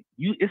 It's like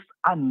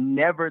I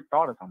never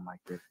thought of something like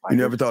this. Like, you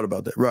never thought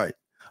about that, right?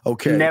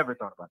 Okay. Never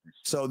thought about this.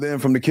 So then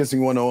from the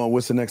Kissing 101,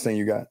 what's the next thing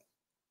you got?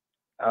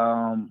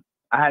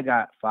 I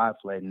got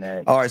 5-play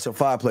next. All right, so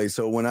 5-play.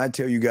 So when I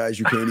tell you guys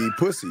you can't eat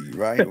pussy,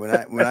 right? When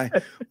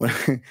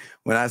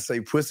I say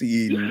pussy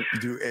eating,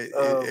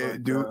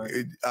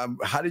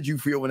 how did you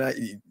feel when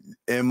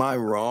am I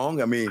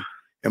wrong? I mean,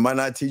 am I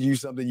not teaching you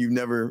something you've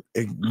never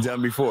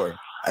done before?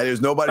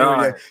 There's nobody in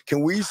there.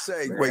 Can we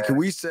say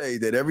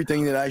that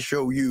everything that I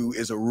show you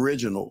is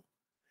original?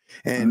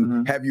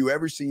 And have you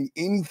ever seen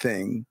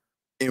anything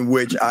in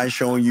which I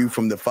shown you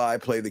from the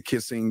 5-play, the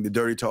kissing, the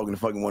dirty talking, the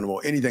fucking one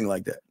more, anything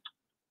like that?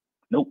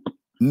 Nope.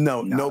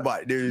 No,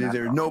 nobody.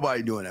 There's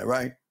nobody doing that,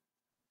 right?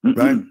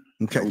 Right?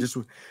 Okay.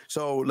 Nope.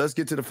 So let's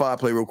get to the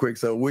 5-play real quick.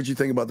 So what did you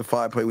think about the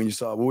 5-play when you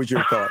saw it? What was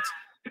your thoughts?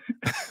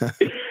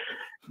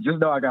 Just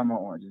know I got my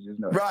oranges. Just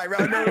know. Right.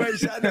 No,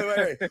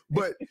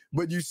 wait.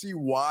 But you see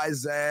why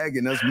Zag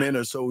and us men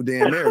are so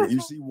damn arrogant.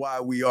 You see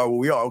why we are what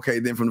we are. Okay,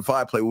 then from the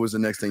 5-play, what was the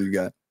next thing you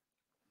got?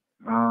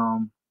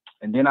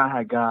 And then I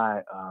had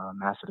got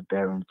Master of the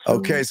Bedroom too.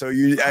 Okay, so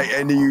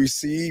and then you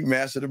see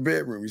Master of the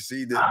Bedroom. You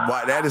see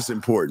why that is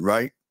important,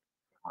 right?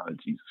 Oh,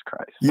 Jesus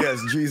Christ. Yes,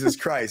 Jesus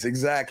Christ.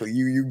 Exactly.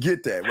 You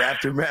get that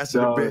after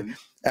Master of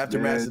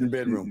the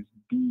Bedroom.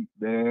 Deep,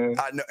 man.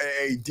 I know.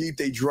 Hey, deep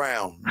they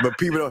drown, but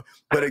people don't.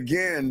 But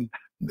again,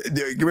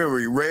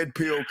 remember, red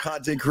pill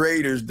content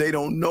creators, they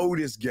don't know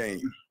this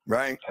game,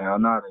 right? Hell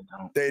no, they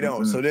don't. They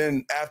don't. So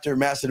then, after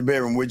Master of the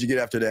Bedroom, what'd you get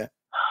after that?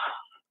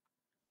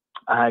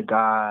 I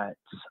got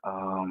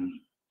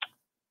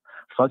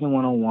fucking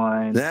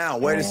 101. Now,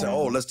 wait a second.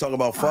 Oh, let's talk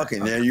about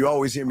fucking. Now, you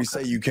always hear me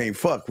say you can't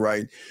fuck,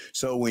 right?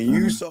 So when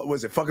you saw,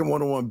 was it fucking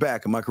 101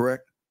 back? Am I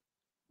correct?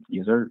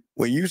 Yes, sir.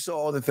 When you saw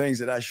all the things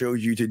that I showed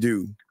you to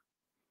do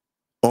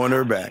on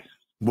her back,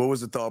 what was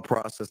the thought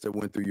process that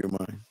went through your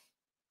mind?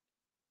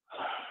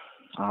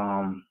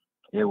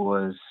 It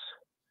was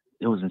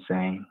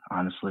insane,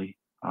 honestly.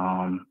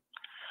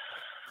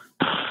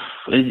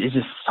 It's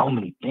just so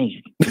many things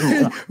you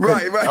can do.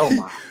 Right.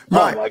 Oh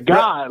my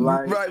God!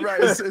 Right.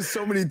 It's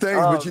so many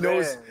things,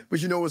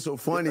 but you know what's so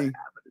funny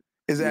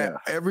is that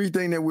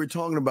everything that we're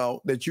talking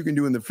about that you can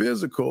do in the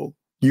physical,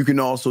 you can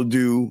also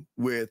do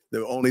with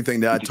the only thing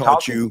that I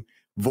taught you: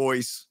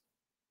 voice,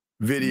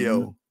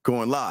 video,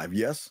 going live.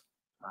 Yes.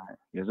 Right.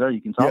 Yes, sir.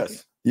 You can talk.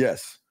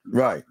 Yes.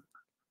 Right.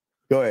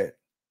 Go ahead.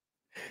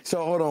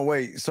 So hold on,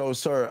 wait. So,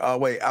 sir,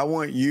 wait. I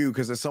want you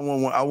because there's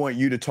someone. I want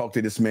you to talk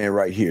to this man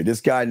right here.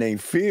 This guy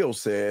named Phil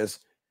says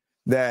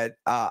that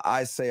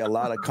I say a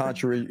lot of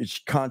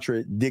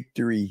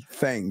contradictory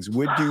things.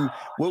 What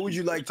would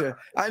you like to?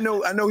 I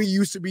know he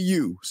used to be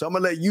you, so I'm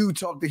gonna let you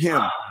talk to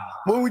him.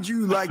 What would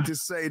you like to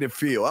say to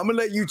Phil? I'm gonna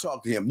let you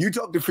talk to him. You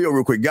talk to Phil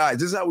real quick, guys.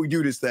 This is how we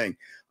do this thing.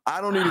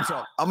 I don't need to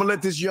talk. I'm gonna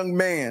let this young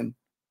man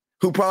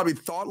who probably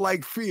thought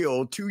like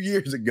Phil 2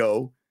 years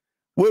ago.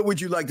 What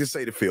would you like to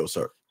say to Phil,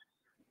 sir?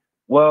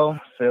 Well,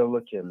 Phil,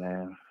 look here,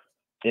 man.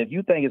 If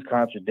you think it's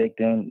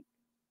contradicting,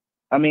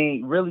 I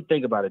mean, really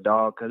think about it,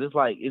 dog, because it's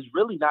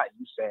really not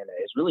you saying that.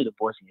 It's really the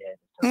voice he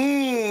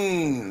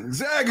had.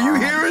 Zach, are you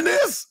hearing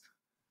this?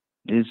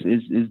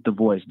 It's the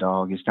voice,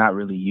 dog. It's not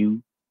really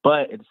you.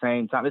 But at the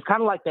same time, it's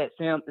kind of like that,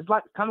 Sam. It's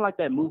kind of like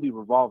that movie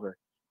Revolver,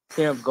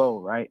 Sam's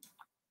Goal, right?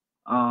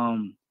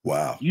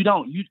 Wow. You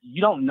don't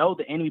know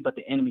the enemy, but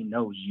the enemy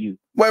knows you.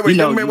 Wait,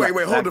 young man,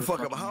 wait, hold the fuck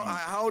up.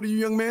 How old are you,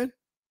 young man?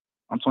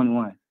 I'm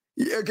 21.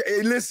 Yeah, okay,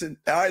 hey, listen.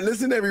 All right,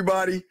 listen,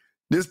 everybody.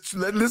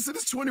 Listen to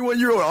this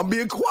 21-year-old. I'm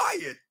being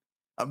quiet,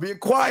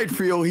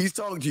 Phil. He's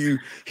talking to you.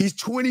 He's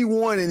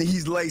 21 and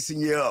he's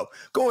lacing you up.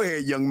 Go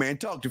ahead, young man.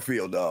 Talk to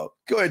Phil, dog.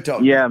 Go ahead,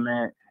 talk. Yeah,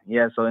 man.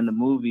 Yeah, so in the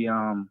movie,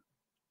 I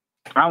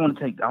don't want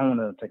to take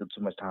up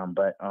too much time,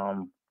 but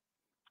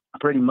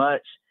pretty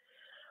much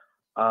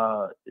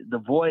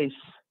the voice.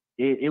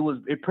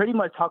 It pretty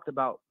much talked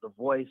about the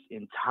voice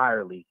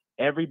entirely.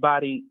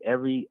 Everybody,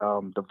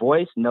 the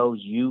voice knows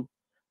you.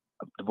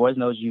 The voice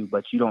knows you,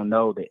 but you don't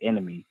know the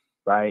enemy,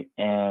 right?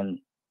 And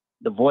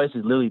the voice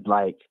is literally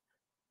like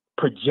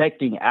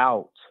projecting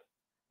out,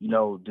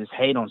 this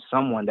hate on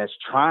someone that's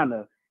trying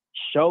to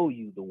show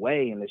you the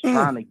way and is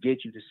trying to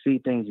get you to see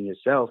things in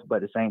yourself. But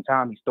at the same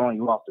time, he's throwing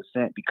you off the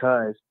scent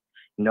because,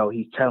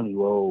 he's telling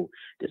you, oh,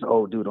 this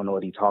old dude don't know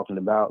what he's talking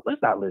about.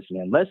 Let's not listen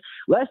to him.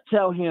 Let's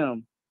tell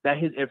him that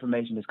his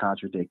information is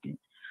contradicting,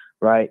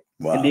 right?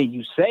 Wow. And then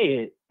you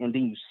say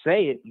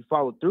it, you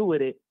follow through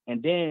with it,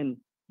 and then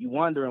you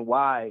wondering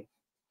why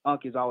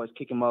Unc is always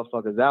kicking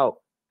motherfuckers out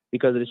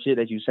because of the shit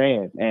that you're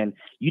saying, and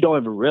you don't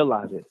even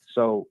realize it.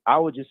 So I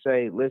would just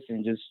say,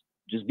 listen,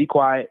 just be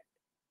quiet,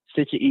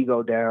 sit your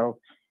ego down,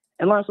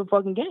 and learn some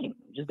fucking game.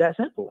 Just that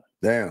simple.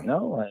 Damn.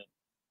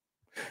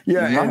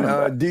 Yeah,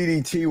 and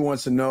DDT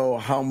wants to know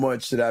how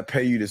much did I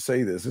pay you to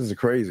say this? This is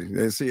crazy.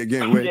 And see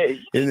again,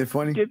 isn't it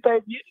funny? Get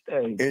paid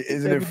anything.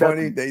 Isn't it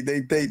funny? They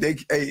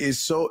it's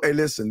so. Hey,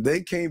 listen, they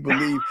can't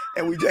believe.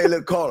 And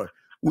look, caller.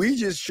 We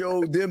just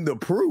showed them the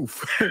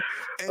proof. And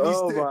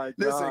my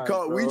listen,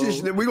 God, we're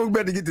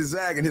going to get to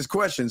Zach and his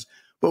questions,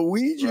 but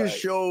we just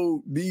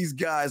showed these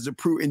guys the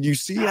proof. And you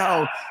see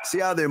how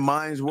their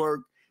minds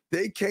work.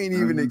 They can't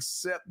even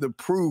accept the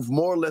proof,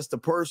 more or less the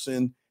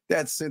person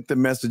that sent the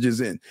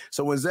messages in.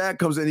 So when Zach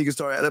comes in, he can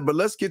start. But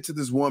let's get to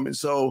this woman.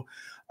 So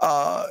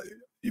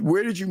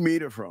where did you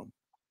meet her from?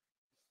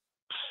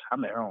 I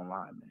met her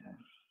online,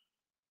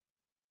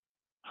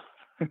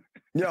 man.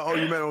 Yeah. Oh,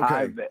 you met her.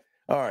 Okay.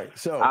 All right.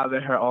 So I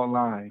met her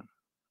online.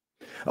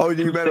 Oh,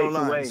 you met her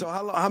online. So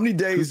how many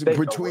days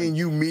between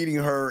you meeting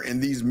her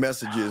and these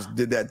messages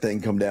did that thing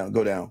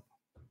go down?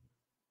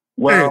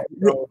 Well,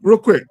 hey, real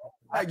quick.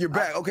 Zach, you're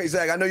back. Okay,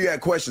 Zach, I know you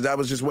had questions. I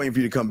was just waiting for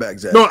you to come back,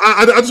 Zach. No,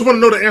 I just want to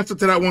know the answer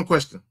to that one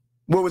question.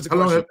 What was the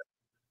question?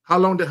 How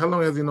long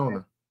has he known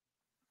her?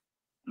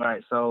 All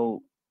right,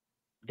 so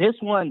this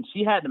one,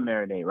 she had to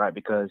marinate, right?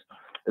 Because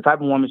the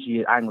type of woman she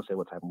is, I ain't gonna say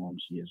what type of woman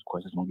she is, of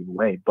course, it's gonna give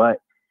away,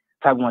 but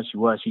the type of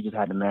one she just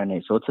had to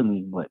marinate. So it took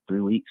me,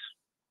 3 weeks?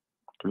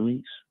 3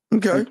 weeks?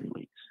 Okay. 3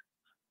 weeks.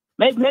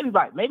 Maybe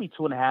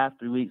 2.5,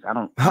 3 weeks. I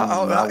don't.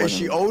 How is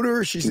she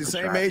older? She's the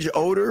same age,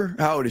 older?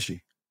 How old is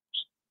she?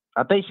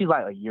 I think she's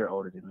like a year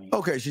older than me.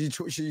 Okay, she's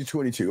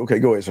 22. Okay,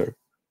 go ahead, sir.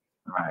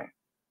 Right.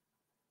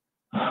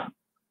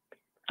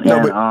 No,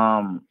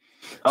 and,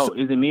 but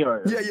is it me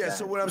or? Yeah.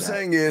 So what I'm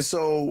saying is,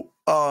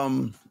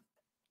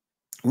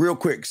 real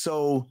quick.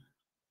 So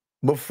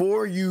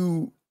before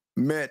you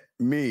met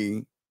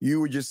me, you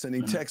were just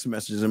sending text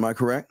messages. Am I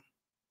correct?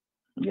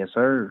 Yes,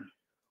 sir.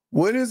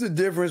 What is the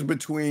difference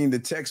between the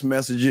text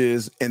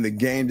messages and the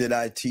game that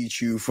I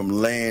teach you from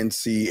land,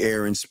 sea,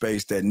 air, and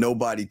space that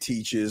nobody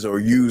teaches or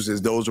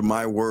uses? Those are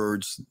my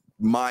words,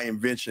 my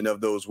invention of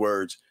those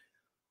words.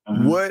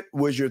 What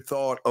was your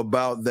thought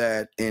about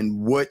that,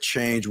 and what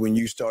changed when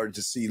you started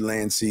to see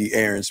land, sea,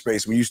 air, and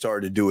space, when you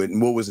started to do it? And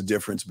what was the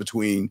difference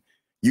between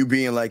you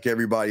being like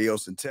everybody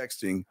else and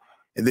texting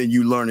and then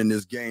you learning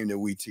this game that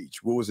we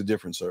teach? What was the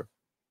difference, sir?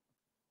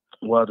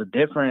 Well, the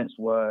difference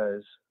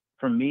was,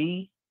 for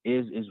me,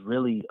 is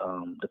really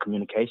the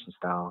communication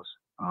styles.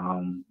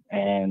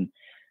 And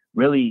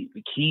really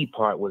the key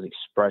part was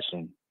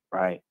expression,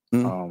 right?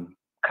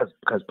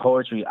 Because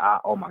poetry,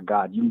 oh my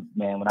God,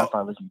 when I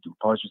started listening to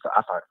poetry,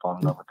 I started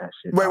falling in love with that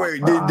shit.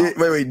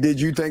 Wait,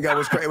 did you think I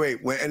was crazy?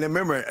 And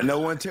remember, no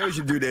one tells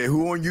you to do that.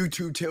 Who on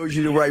YouTube tells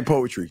you to write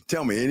poetry?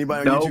 Tell me,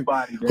 anybody on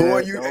Nobody,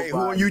 YouTube? Who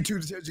on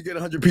YouTube tells you to get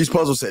a 100-piece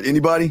puzzle set?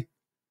 Anybody?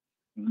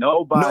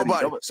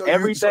 Nobody. So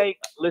everything,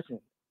 listen,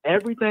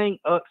 everything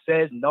Up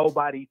says,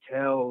 nobody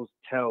tells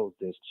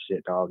this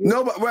shit, dog.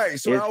 Nobody, right.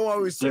 So I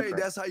always say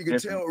that's how you can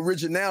tell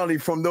originality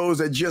from those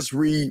that just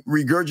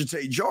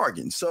regurgitate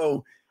jargon.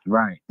 So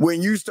right.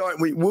 When you start,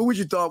 what was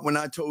your thought when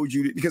I told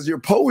you, because your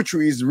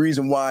poetry is the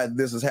reason why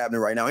this is happening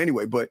right now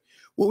anyway, but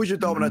what was your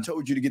thought when I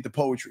told you to get the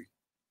poetry?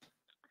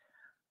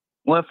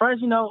 Well, at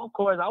first, of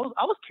course, I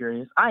was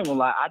curious. I ain't gonna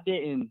lie, I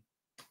didn't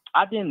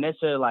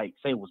necessarily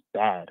say it was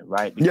bad,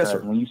 right?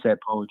 Because when you said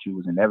poetry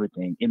was in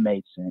everything, it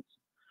made sense.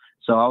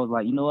 So I was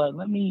like, you know what,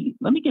 let me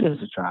give this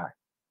a try,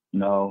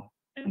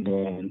 and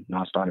then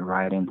I started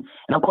writing.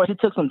 And of course, it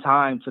took some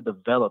time to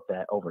develop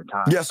that over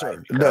time. Yes, sir.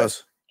 Right?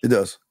 It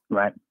does.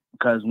 Right.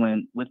 Because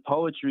with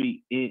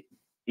poetry, it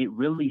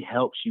really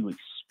helps you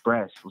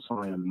express what's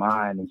on your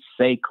mind and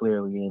say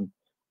clearly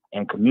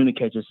and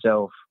communicate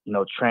yourself,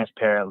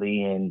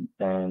 transparently and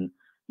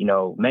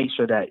make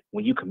sure that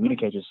when you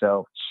communicate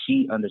yourself,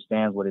 she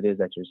understands what it is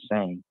that you're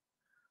saying.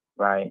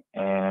 Right.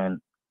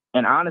 And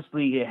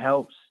honestly, it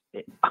helps.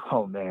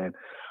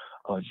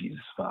 Jesus.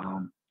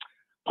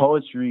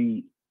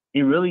 Poetry,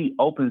 it really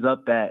opens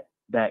up that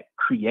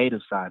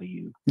creative side of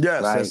you.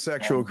 Yes, right? That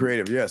sexual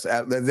creative. Yes.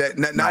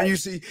 Now you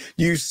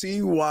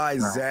see why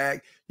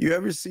Zach, you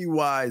ever see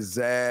why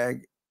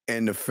Zach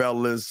and the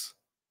fellas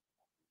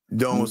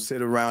don't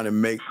sit around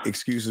and make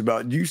excuses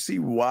about, do you see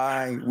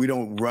why we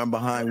don't run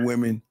behind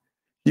women?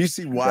 You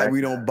see why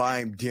we don't buy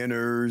him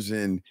dinners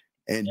and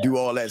do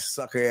all that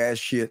sucker ass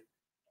shit.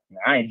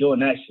 I ain't doing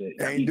that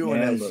shit. Ain't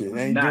doing that shit.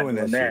 Ain't doing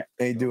that shit.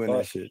 Ain't doing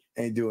that shit.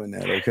 Ain't doing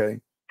that. Okay.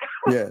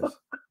 Yes.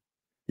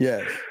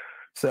 Yes.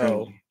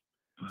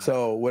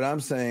 So what I'm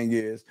saying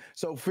is,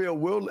 so Phil,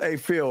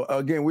 Phil,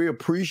 again, we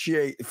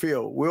appreciate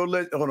Phil. Hold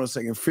on a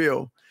second,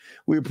 Phil.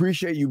 We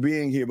appreciate you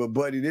being here, but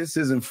buddy, this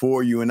isn't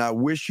for you, and I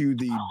wish you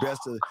the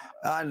best of.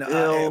 I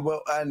know,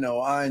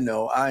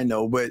 I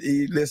know, but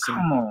listen.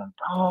 Come on,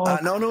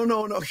 dog. No.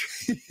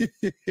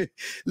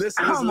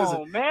 listen, Come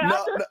on, man. I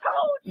just told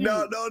you.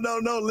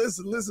 No.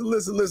 Listen.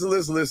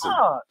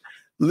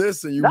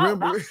 Listen, you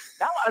remember?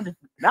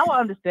 Now I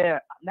understand.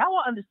 Now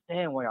I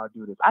understand why y'all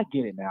do this. I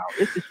get it now.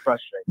 It's just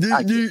frustrating. Do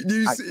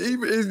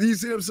you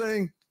see what I'm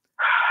saying?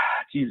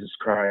 Jesus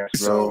Christ,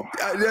 bro. So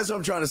that's what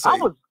I'm trying to say. I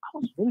was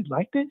really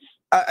like this.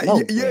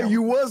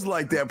 You was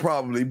like that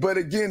probably, but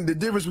again, the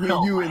difference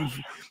between you and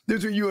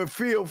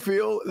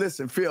Phil.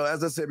 Listen, Phil,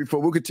 as I said before,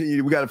 we'll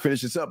continue. We got to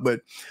finish this up,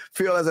 but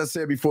Phil, as I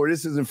said before,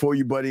 this isn't for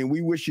you, buddy, and we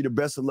wish you the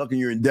best of luck in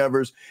your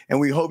endeavors, and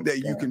we hope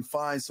that you can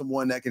find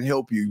someone that can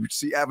help you.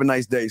 Have a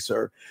nice day,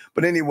 sir.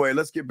 But anyway,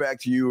 let's get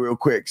back to you real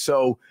quick.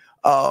 So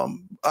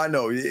I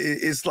know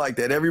it's like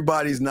that.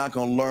 Everybody's not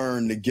going to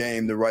learn the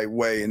game the right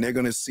way, and they're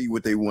going to see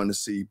what they want to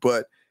see.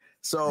 But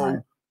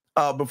so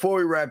before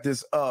we wrap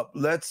this up,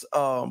 let's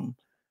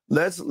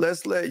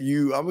let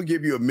you. I'm gonna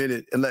give you a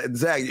minute and let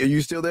Zach. Are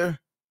you still there?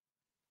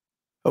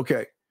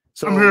 Okay.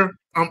 So I'm here.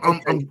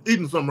 I'm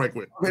eating something right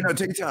quick. Okay, no,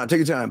 take your time.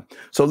 Take your time.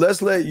 So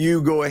let's let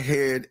you go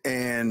ahead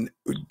and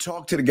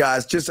talk to the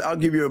guys. I'll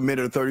give you a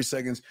minute or 30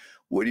 seconds.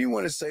 What do you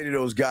want to say to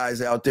those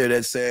guys out there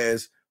that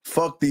says,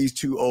 fuck these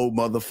two old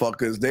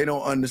motherfuckers. They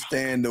don't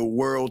understand the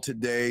world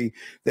today.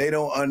 They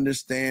don't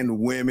understand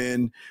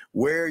women.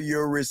 Where are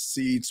your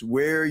receipts?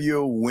 Where are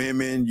your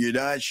women? You're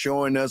not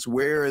showing us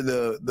where are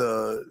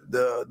the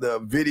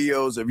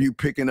videos of you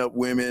picking up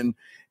women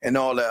and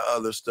all that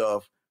other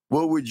stuff.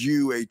 What would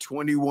you, a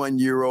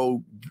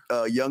 21-year-old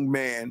young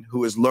man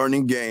who is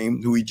learning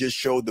game, who he just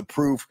showed the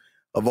proof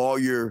of all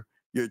your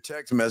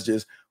text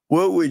messages,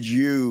 what would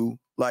you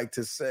like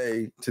to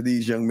say to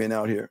these young men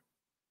out here?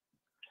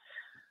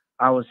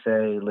 I would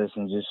say,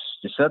 listen, just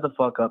shut the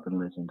fuck up and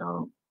listen,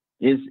 dog.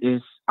 It's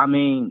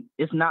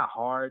not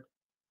hard,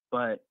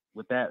 but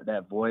with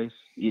that voice,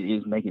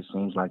 it make it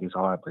seems like it's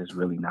hard, but it's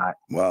really not.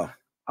 Wow.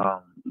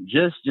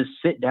 Just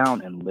sit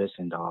down and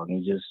listen, dog,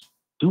 and just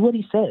do what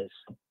he says.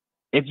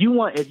 If you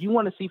want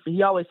to see,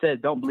 he always says,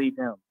 don't believe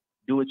him.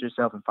 Do it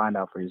yourself and find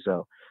out for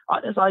yourself.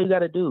 That's all you got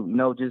to do.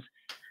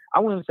 I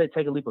wouldn't say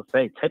take a leap of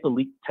faith. Take a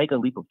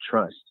leap of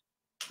trust.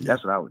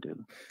 That's what I would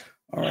do.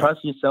 All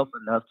trust yourself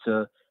enough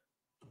to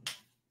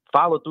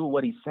follow through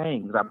what he's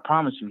saying, because I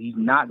promise you, he's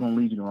not going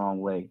to lead you the wrong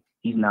way.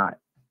 He's not.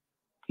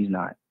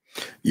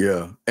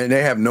 Yeah, and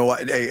they have no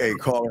idea. Hey,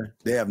 caller,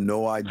 they have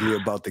no idea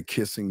about the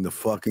kissing, the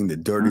fucking, the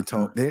dirty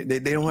talk. They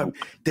don't have.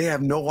 They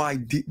have no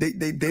idea.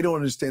 They don't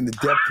understand the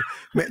depth.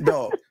 Man,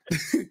 dog,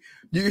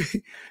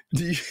 it's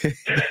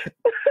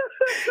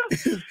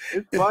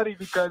funny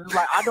because it's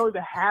like I don't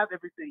even have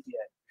everything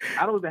yet.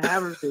 And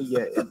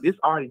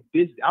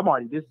I'm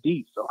already this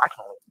deep, so I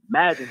can't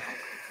imagine.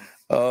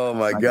 Oh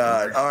my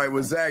God! All right,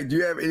 well, Zach, do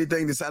you have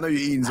anything to say? I know you're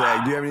eating,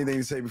 Zach. Do you have anything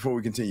to say before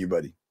we continue,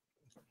 buddy?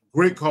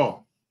 Great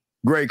call.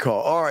 Great call.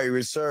 All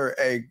right, sir.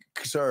 Hey,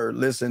 sir,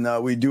 listen,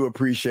 we do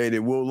appreciate it.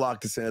 We'll lock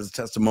this in as a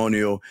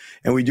testimonial.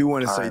 And we do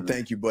want to say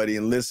thank you, buddy.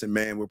 And listen,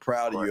 man, we're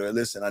proud of you. And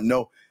listen, I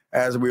know,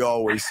 as we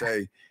always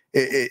say,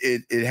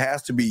 it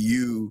has to be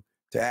you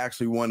to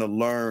actually want to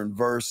learn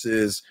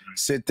versus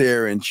sit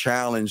there and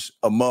challenge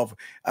a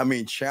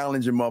motherfucker.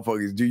 Challenging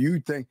motherfuckers. Do you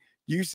think